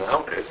not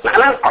nowadays.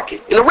 Okay.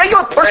 In a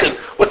regular person,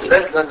 what's it?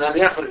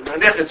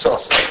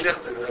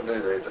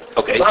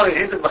 Okay.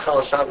 He's in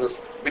Machal Shabbos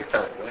big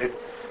time, right?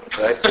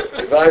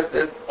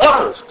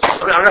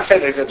 I'm not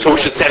saying that. So we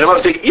should set him up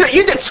and say,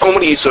 you did so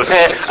many, so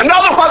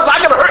another one's not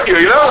going to hurt you,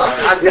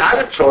 And the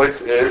other choice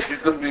is he's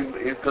going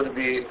to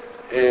be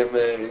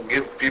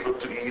give people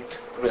to eat.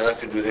 Oh,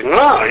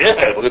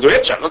 yeah, we're going to do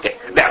it, okay.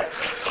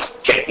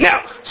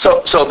 Now,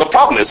 so the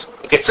problem is,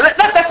 okay, so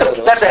that's the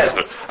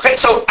husband. Okay,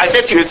 so I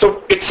said to you,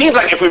 so it seems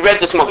like if we read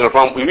this Magen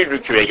Avraham, we read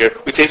Rikki Reger,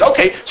 we'd say,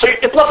 okay, so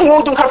it's nothing wrong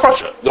with doing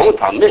Harfasha. The only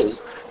problem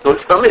is,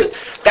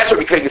 that's what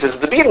Rikki Reger says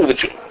at the beginning of the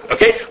tshuva,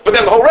 okay? But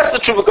then the whole rest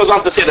of the tshuva goes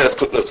on to say that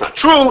it's not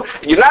true,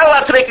 and you're not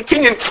allowed to make a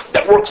kinyan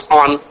that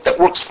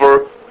works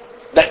for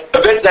that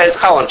event that is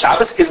chal on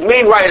Shabbos. His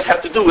main rayas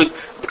have to do with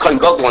the Kohen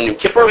Gadol on Yom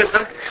Kippur. It's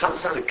not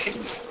a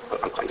kinyan.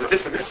 It's a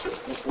different,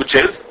 which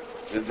is?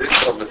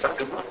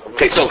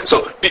 Okay, so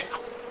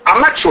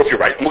I'm not sure if you're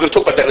right. We're going to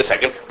talk about that in a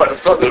second. But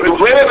wait.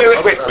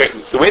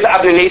 The way the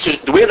Abnei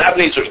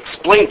Nezer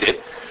explained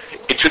it,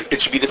 it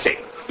should be the same.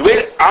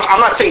 I'm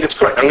not saying it's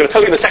correct. I'm going to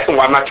tell you in a second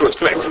why I'm not sure it's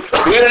correct. The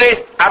way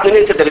Abnei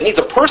Nezer said that it needs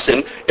a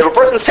person. If a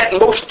person set in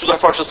motion to the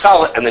Farshas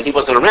Chala and then he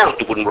wasn't around,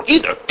 it wouldn't work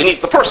either. It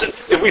needs the person.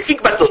 If we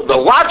think about the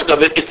logic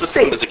of it, it's the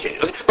same as a king.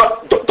 Okay?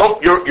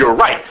 But you're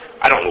right.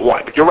 I don't know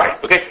why, but you're right.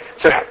 Okay.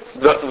 So now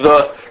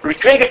the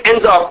Rikki Reger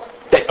ends up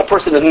that a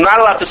person is not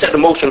allowed to set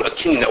in motion a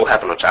kinyan that will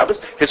happen on Shabbos.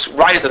 His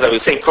rayas, as I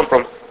was saying, come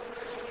from.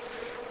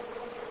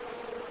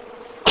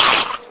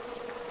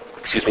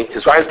 Excuse me.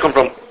 His rayas come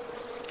from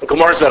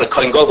Gemara's about a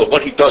Kohen Gadol,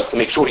 what he does to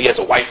make sure he has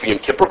a wife for Yom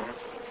Kippur.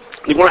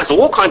 The Gemara has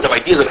all kinds of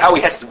ideas on how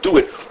he has to do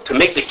it to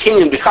make the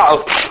kinyan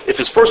bichal. If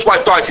his first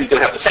wife dies, he's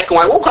going to have the second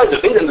wife. All kinds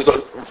of things, and there's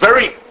a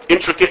very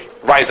intricate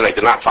rayas that I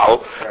did not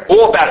follow. Right.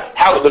 All about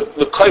how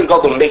the Kohen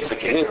Gadol makes the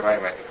kinyan.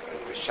 Right.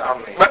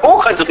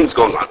 All kinds of things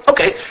going on.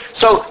 Okay,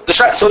 so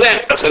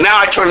now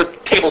I turn the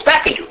tables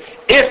back on you.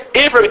 If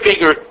Rabbi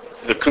Yeager,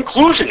 the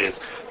conclusion is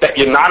that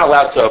you're not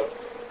allowed to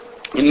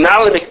make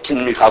a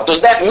kinyan bichal, does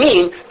that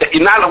mean that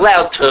you're not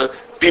allowed to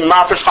be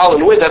mafresh chal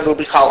in a way that will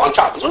be chal on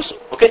Shabbos also?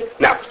 Okay,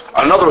 now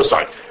another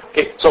aside.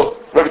 Okay, so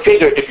Rabbi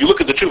Yeager, if you look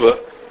at the tshuva,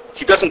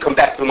 he doesn't come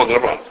back to the Magen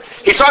Avraham.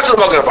 He starts with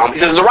the Magen Avraham. He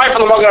says there's a right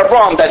from the Magen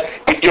Avraham that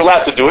you're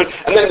allowed to do it,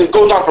 and then it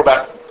goes on for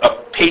about a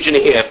page and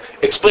a half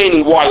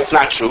explaining why it's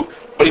not true.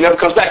 But he never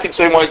comes back to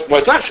explain why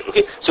it's not true.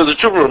 Okay, so the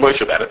tshuva Rav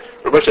Moshe about it.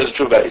 Rav Moshe has the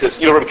tshuva about it. He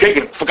says, Rabbi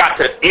Yeager forgot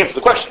to answer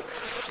the question.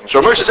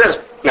 So Rav Moshe says,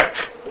 now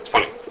it's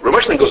funny. Rav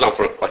Moshe then goes on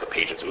for like a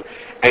page or two,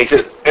 and he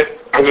says,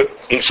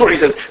 in short, he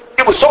says,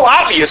 it was so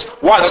obvious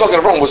why the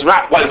Magen Avraham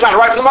why it's not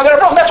right for the Magen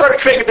Avraham. That's why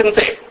Rabbi Yeager didn't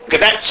say it. Okay,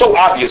 that's so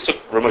obvious. Took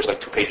Rav Moshe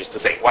like 2 pages to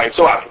say why it's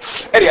so obvious.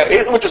 Anyhow,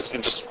 it was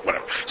just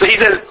whatever. So he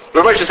says,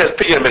 Rav Moshe says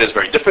Pidyon Ben is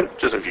very different.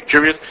 Just if you're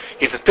curious,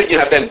 he says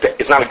Pidyon Ben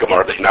it's not a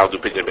Gemara that you now do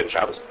Pidyon Ben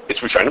Shabbos.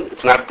 It's Rishonim.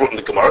 It's not brought in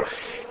the Gemara.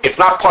 It's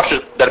not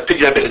Pasha that a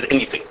Pidyon Ben is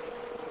anything.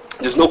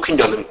 There's no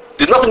kinyanim.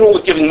 There's nothing wrong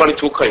with giving money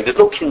to a kohen. There's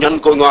no kinyan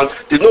going on.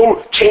 There's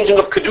no changing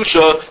of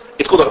kedusha.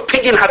 It's called a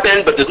pidyon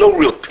haben, but there's no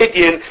real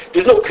pidyon.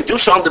 There's no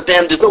kedusha on the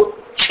ben. There's no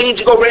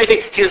changing over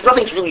anything. He says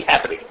nothing's really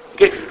happening.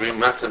 Okay.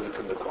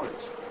 The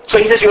coins. So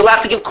he says you're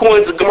allowed to give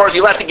coins. The Gemara,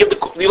 you're allowed to give the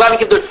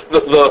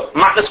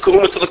matnas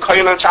kahuna to the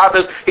kohen on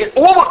Shabbos. There's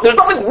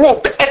nothing wrong.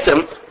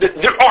 Be'etzem,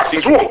 there are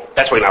things wrong.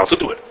 That's why you're not allowed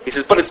to do it. He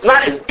says, but it's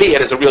not as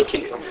bad as a real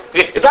kinyan.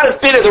 Okay? It's not as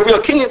bad as a real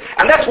kinyan,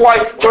 and that's why.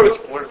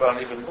 What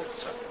about even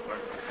books?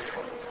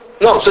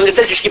 No, so it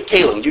says you should give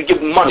kalim. You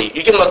give money.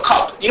 You give them a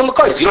cup. You give them a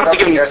coins. You don't have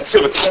to give them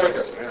silver.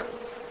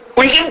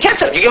 Well, you give them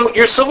kesef. You give them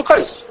your silver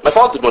coins. My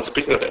father did once a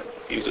picnic of that.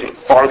 He was in a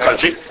foreign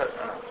country,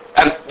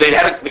 and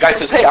the guy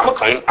says, "Hey, I'm a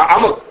coin.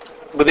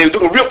 But they were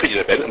doing a real pidyon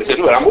event, and they said,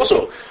 "No, I'm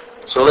also."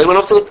 So they went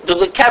up to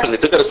the cabin. They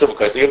took out a silver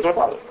coins. They gave it to my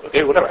father.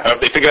 Okay, whatever.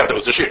 They figured out that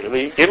was the shir. And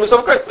they gave him a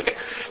silver coins. Okay.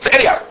 So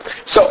anyhow,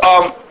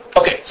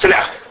 okay. So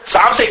now. So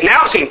I'm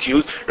saying to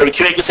you, Rabbi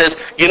Kiva says,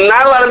 you're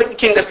not allowed to make a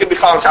king that's going to be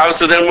Chal on Shabbos,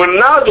 so then we're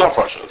not doing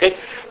Hafrasha, okay?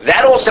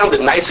 That all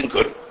sounded nice and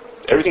good.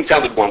 Everything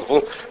sounded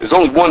wonderful. There's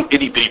only one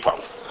itty-bitty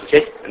problem,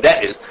 okay? And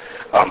that is,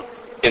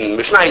 in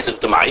Mishnayos of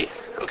Demai,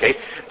 okay,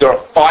 there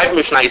are 5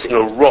 Mishnayos in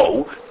a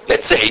row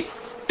that say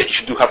that you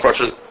should do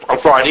Hafrasha on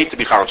Friday to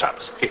be Chal on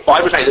Shabbos. Okay,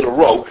 5 Mishnayos in a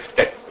row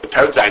that, in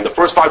Perek Zayin, the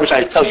first 5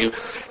 Mishnayos tell you,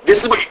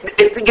 this is what,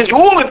 it gives you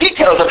all the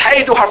details of how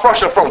you do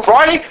Hafrasha from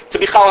Friday to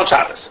be Chal on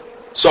Shabbos.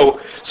 So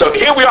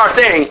here we are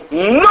saying,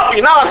 no,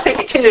 you're not going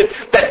to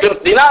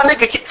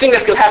make a king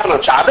that's going to happen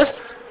on Shabbos.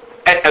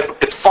 And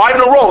it's 5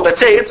 in a row that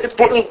say it's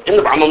put in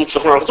the Rambam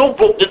Shulchan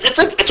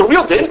Aruch. It's a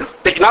real thing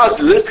that you're not allowed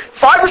to do this.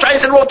 5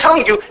 Mishnayos in a row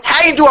telling you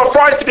how you do on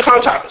Friday to be Chal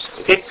on Shabbos.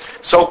 Okay,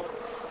 so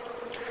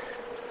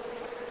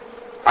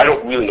I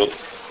don't really know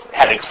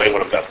how to explain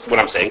what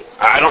I'm saying.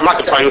 I'm not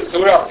going to try to. So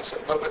we're out.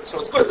 So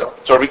it's good though.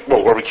 So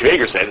Rabbi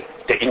Kiva said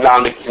that you're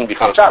not allowed to make a king be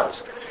Chal on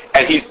Shabbos.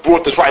 And he's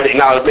brought this right that you're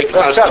not allowed to make a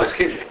Chal on Shabbos.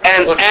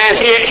 And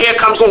here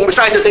comes one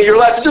Mishnayos saying you're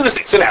allowed to do this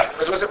thing. So now.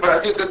 But I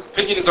think the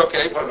opinion is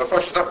okay, but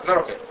Hafrasha is not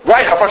okay.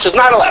 Right, Hafrasha is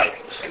not allowed.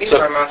 And even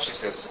Rashi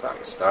says it's not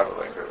Mistaba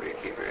like Rabbi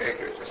Kiva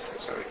Eger, just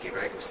since Rabbi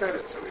Kiva Eger said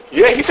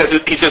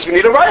it. He says we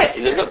need a riot.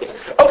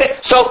 Okay,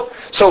 so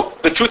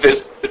the truth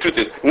is,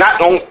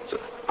 not only,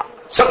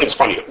 something's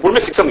funny here. We're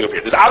missing something over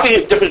here. There's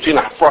obviously a difference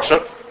between a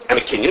Hafrasha and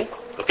a Kinyan.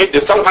 Okay,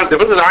 there's some kind of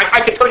difference, and I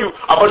can tell you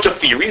a bunch of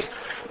theories,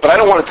 but I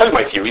don't want to tell you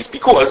my theories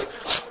because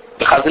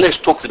the Chazon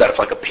Ish talks about it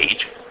for like a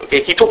page.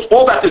 Okay, he talks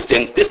all about this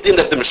din that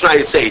the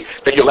Mishnayos say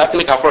that you're allowed to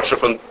make Hafrasha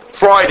from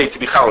Friday to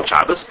be Chal on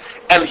Shabbos,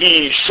 and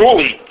he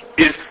surely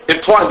is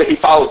implying that he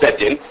follows that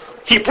din.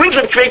 He brings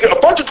Rabbi Kiva a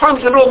bunch of times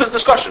in the middle of this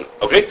discussion.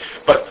 Okay,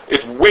 but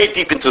it's way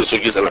deep into the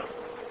sugyas, and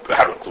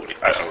how to include it.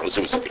 I don't know.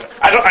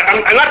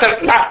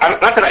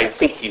 Not that I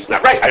think he's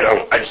not right.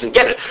 I just didn't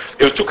get it.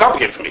 It was too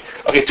complicated for me.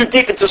 Okay, too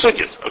deep into the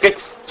sugyas. Okay,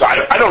 so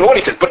I don't know what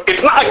he says, but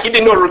it's not like he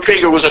didn't know Rabbi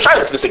Kiva was a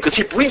shayla for this thing because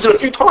he brings it a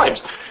few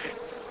times.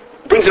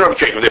 Brings it Rabbi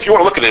Kiva. If you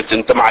want to look at it, it's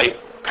in Demai,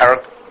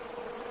 Perek,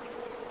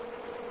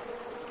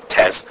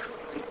 Tez,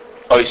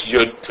 Ois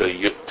Yud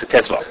to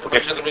Tezvav. Okay.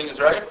 Doesn't mean it's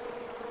right.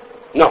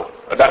 No,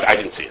 I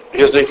didn't see it. He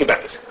doesn't know anything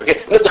about this.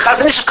 Okay? No, the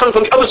Chazon Ish is coming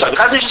from the other side. The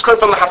Chazon Ish is coming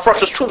from the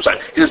Hafrasha's true side.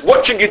 He says,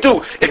 what should you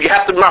do if you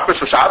have to mafresh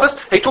for Shabbos?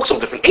 He talks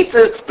about different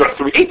eitzes. There are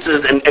 3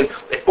 eitzes and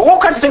all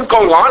kinds of things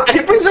going on, and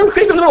he brings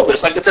everything in the middle of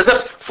this. Like it's as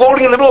if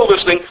floating in the middle of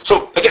this thing.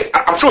 So, again,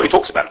 I'm sure he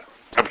talks about it.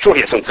 I'm sure he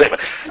has something to say, but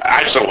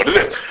I just don't know what it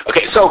is.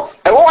 Okay, so,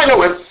 and all I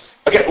know is,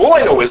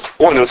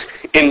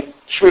 in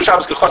Shmir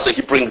Shabbos Kechasa,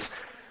 he brings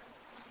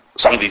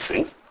some of these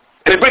things.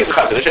 And he brings the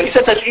Chazon Ish, and he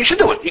says that you should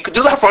do it. You could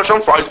do the Hafrasha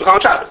on Friday to become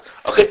Shabbos.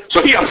 Okay?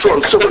 So I'm sure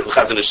what the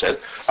Chazon Ish says.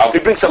 He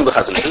brings some of the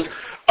Chazon Ishes.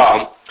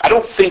 I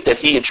don't think that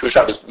he in Shmir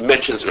Shabbos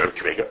mentions Rabbi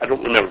Kiva. I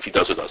don't remember if he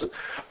does or doesn't.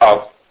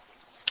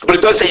 But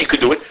it does say you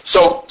could do it.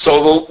 So the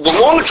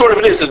long and short of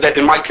it is that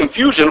in my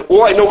confusion,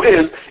 all I know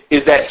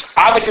is that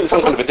obviously there's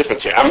some kind of a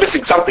difference here. I'm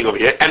missing something over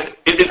here, and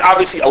it is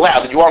obviously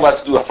allowed that you are allowed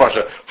to do the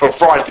Hafrasha from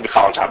Friday to be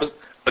Chal on Shabbos.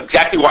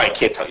 Exactly why I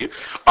can't tell you.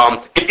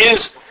 It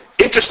is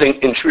interesting,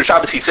 in Shmir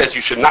Shabbos he says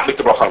you should not make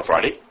the bracha on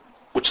Friday,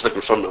 which is like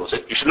Rosh Hashanah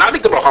said. You should not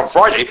make the bracha on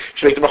Friday, you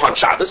should make the bracha on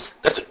Shabbos.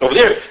 That's it. Over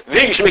there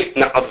you should make,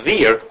 now up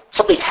there,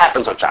 something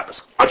happens on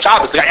Shabbos. On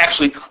Shabbos, the guy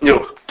actually,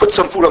 puts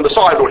some food on the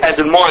side or has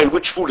in mind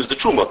which food is the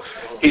truma.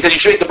 He said you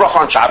should make the bracha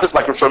on Shabbos,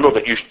 like Rosh Hashanah,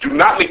 but you do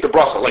not make the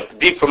bracha, like the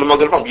deep from the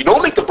Magen Avraham. You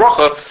don't make the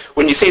bracha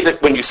when you say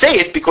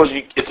it, because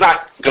it's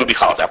not going to be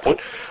chal at that point.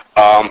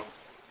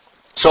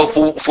 So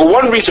for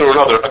one reason or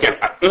another, again,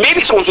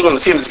 maybe someone's going to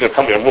see this is going to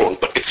tell me I'm wrong,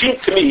 but it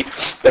seemed to me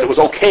that it was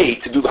okay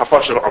to do the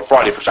Hafrasha on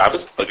Friday for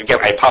Shabbos. Like again,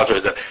 I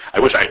apologize that I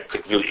wish I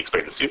could really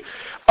explain this to you.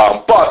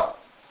 But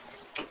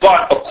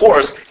of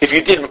course, if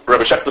you did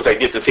Rabbi Shechter's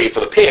idea to say it for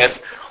the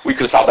past, we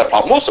could have solved that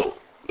problem also.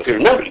 If you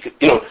remember,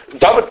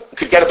 David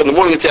could get up in the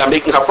morning and say, I'm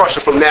making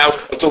Hafrasha from now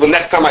until the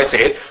next time I say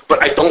it,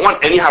 but I don't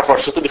want any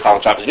Hafrasha to be Chal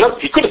on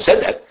Shabbos. He could have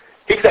said that.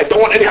 He could say, I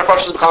don't want any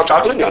Hafrashas to become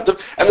Shabbos and Yom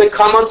Tov, and then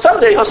come on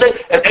Sunday, he'll say,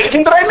 and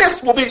anything that I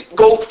missed will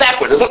go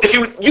backwards. If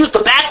you use the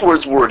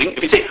backwards wording,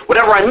 if you say,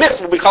 whatever I missed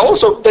will be Chal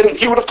also, then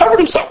he would have covered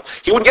himself.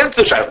 He wouldn't get into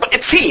the Shabbos. But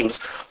it seems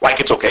like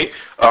it's okay.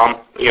 I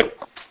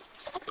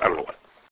don't know why.